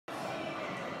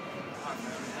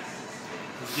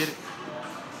Let's get it.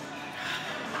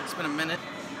 It's been a minute.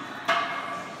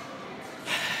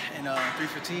 And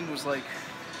 315 was like,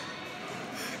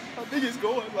 how big is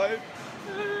going? Like,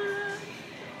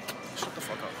 shut the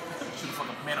fuck up. Shut the fuck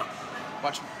up, man up.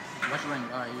 Watch Watch your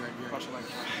language. Alright, you're right. Watch your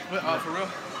language. But for real,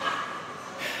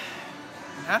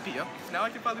 I'm happy, yo. Now I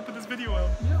can finally put this video out.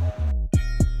 Yeah.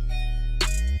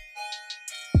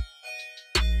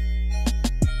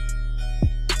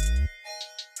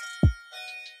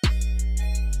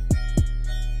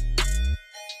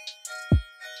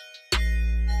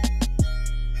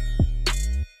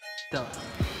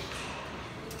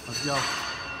 Let's go.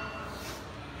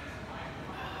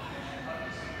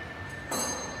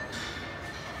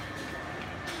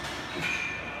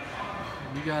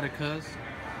 You got it, cuz.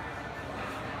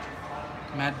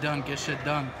 Matt Dunn, get shit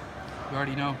done. You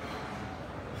already know.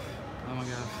 Oh my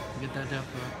god. Get that depth,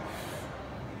 bro.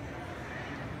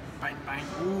 Bang, bang.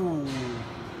 Ooh.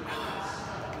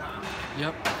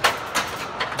 Yep.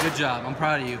 Good job. I'm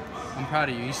proud of you. I'm proud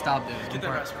of you. You stopped it.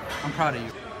 I'm proud of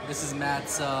you. This is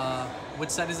Matt's, which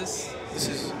set is this? This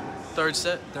is third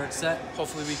set. Third set.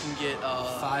 Hopefully we can get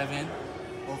 5 in.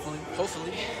 Hopefully.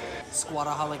 Hopefully.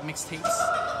 Squataholic mixtapes.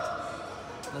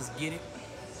 Let's get it.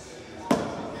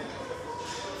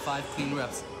 5 clean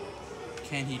reps.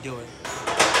 Can he do it?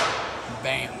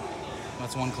 Bam.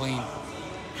 That's 1 clean.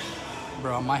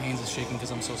 Bro, my hands are shaking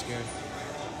because I'm so scared.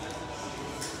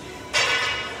 2.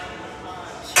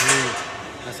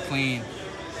 That's clean.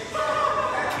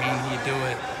 Can he do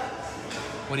it?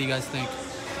 What do you guys think?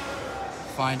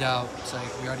 Find out. It's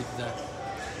like, we already did that.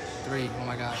 3. Oh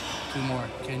my god. 2 more.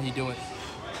 Can he do it?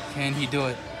 Can he do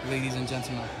it? Ladies and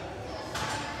gentlemen.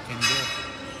 Can he do it?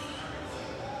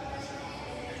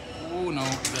 Oh no,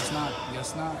 guess not.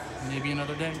 Guess not. Maybe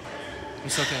another day.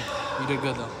 It's okay. You did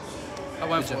good though. I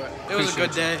went for it. It was a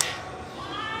good day.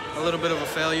 A little bit of a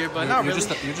failure, but not really.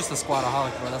 You're just a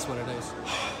squataholic, bro. That's what it is.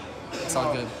 It's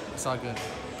all good. It's all good.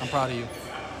 I'm proud of you.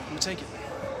 I'm gonna take it.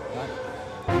 All right.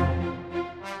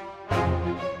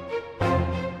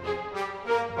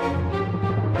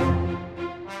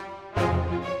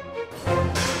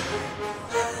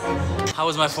 How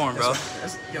was my form, bro?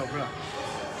 Yo, bro.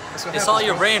 It's all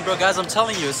your brain, bro. Guys, I'm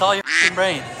telling you, it's all your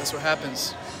brain. That's what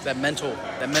happens. That mental,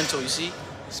 you see?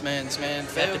 This man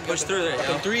failed. to push through there, Up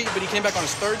in 3, but he came back on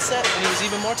his 3rd set, and he was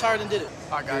even more tired and did it.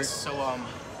 All right, guys. So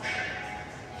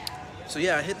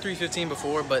yeah, I hit 315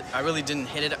 before, but I really didn't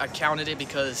hit it. I counted it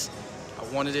because I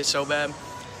wanted it so bad,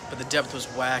 but the depth was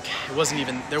whack. It wasn't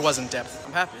even, there wasn't depth.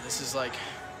 I'm happy. This is like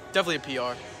definitely a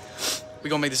PR. We're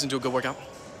gonna make this into a good workout.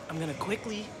 I'm gonna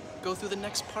quickly go through the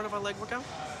next part of our leg workout.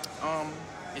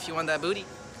 If you want that booty,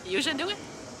 you should do it.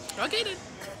 Okay then.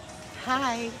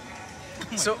 Hi.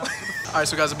 So, all right,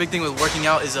 so guys, the big thing with working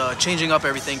out is changing up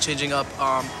everything, changing up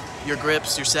your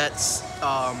grips, your sets,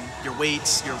 your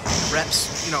weights, your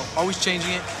reps, you know, always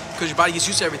changing it because your body gets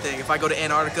used to everything. If I go to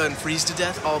Antarctica and freeze to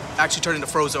death, I'll actually turn into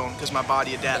Frozone because my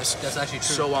body adapts. That's actually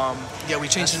true. So, yeah, we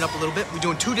changed it up a little bit. We're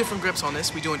doing 2 different grips on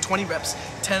this. We're doing 20 reps,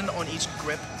 10 on each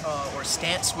grip or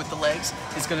stance with the legs.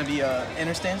 It's gonna be an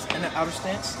inner stance and an outer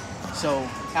stance. So,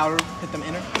 outer, hit them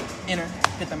inner, inner,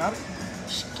 hit them outer.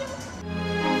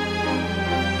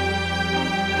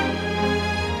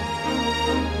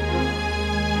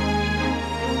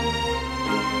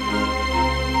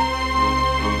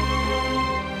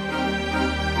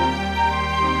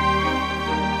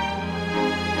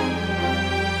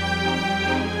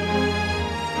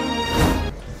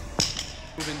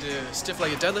 Move into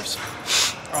stiff-legged deadlifts,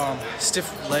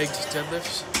 stiff-legged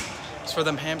deadlifts. It's for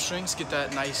them hamstrings, get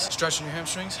that nice stretch in your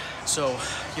hamstrings. So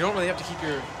you don't really have to keep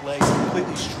your legs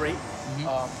completely straight,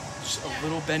 just a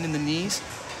little bend in the knees.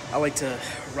 I like to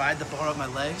ride the bar up my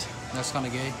legs. That's kind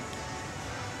of gay.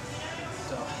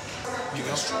 So, There you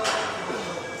go.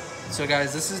 So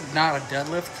guys, this is not a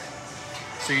deadlift,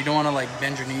 so you don't want to like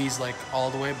bend your knees like all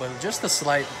the way, but just a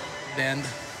slight bend.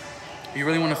 You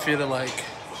really want to feel it like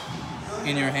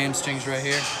in your hamstrings right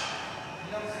here.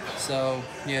 So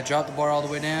yeah, drop the bar all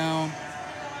the way down,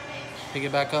 pick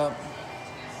it back up.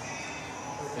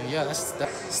 And yeah, that's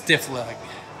stiff leg,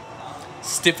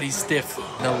 stiff deadlift.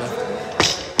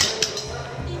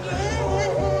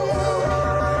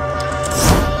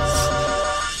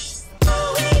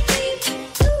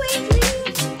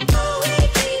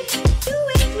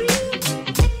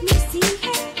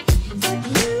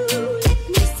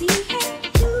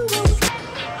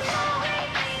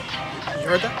 you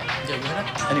heard that? Yeah, you heard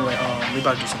that? Anyway, we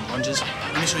about to do some lunges.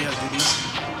 Let me show you how to do these.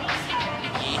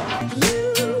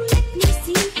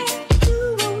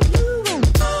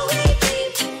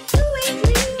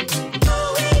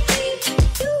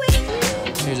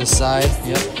 Here's a side.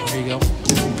 Yep, there you go.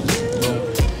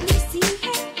 Boom.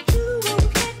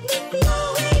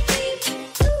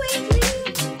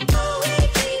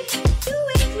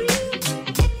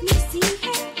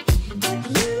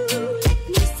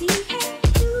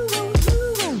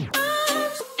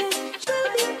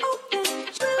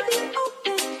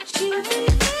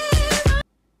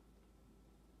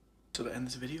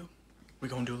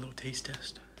 taste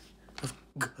test of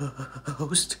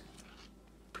Ghost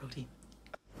protein.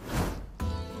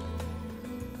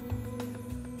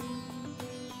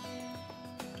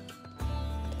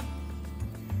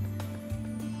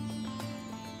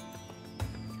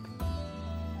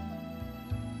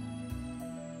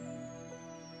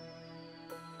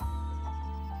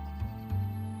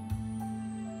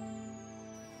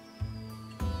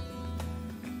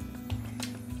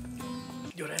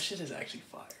 Yo, that shit is actually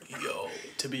fire. Yo,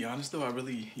 to be honest though, I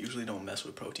really usually don't mess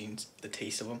with proteins. The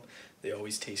taste of them, they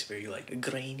always taste very like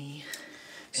grainy.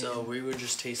 So we were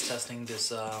just taste testing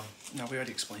this. No, we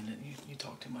already explained it. You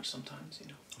talk too much sometimes, you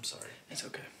know. I'm sorry. It's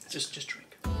okay. Just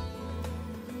drink.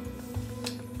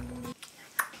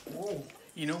 Whoa.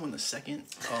 You know when the second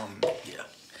Yeah.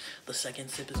 the second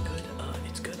sip is good,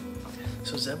 it's good.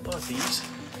 So Zeb bought these,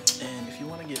 and if you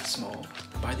want to get small,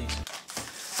 buy these.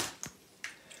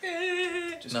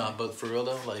 Just No, but for real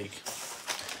though, like,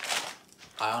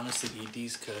 I honestly eat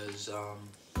these because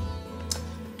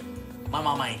my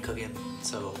mama ain't cooking,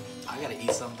 so I gotta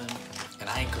eat something, and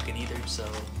I ain't cooking either. So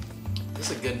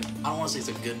this is a good. I don't want to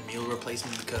say it's a good meal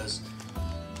replacement because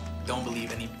don't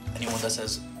believe anyone that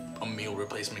says a meal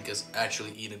replacement because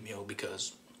actually eat a meal,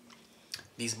 because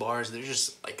these bars, they're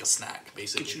just like a snack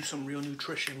basically. get you some real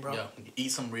nutrition, bro. Yeah,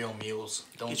 eat some real meals.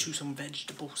 Don't Get you some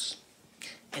vegetables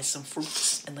and some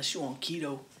fruits. Unless you're on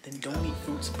keto, then don't eat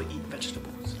fruits, but eat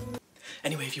vegetables.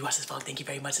 Anyway, if you watch this vlog, thank you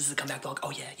very much. This is a comeback vlog.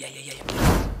 Oh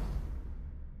yeah.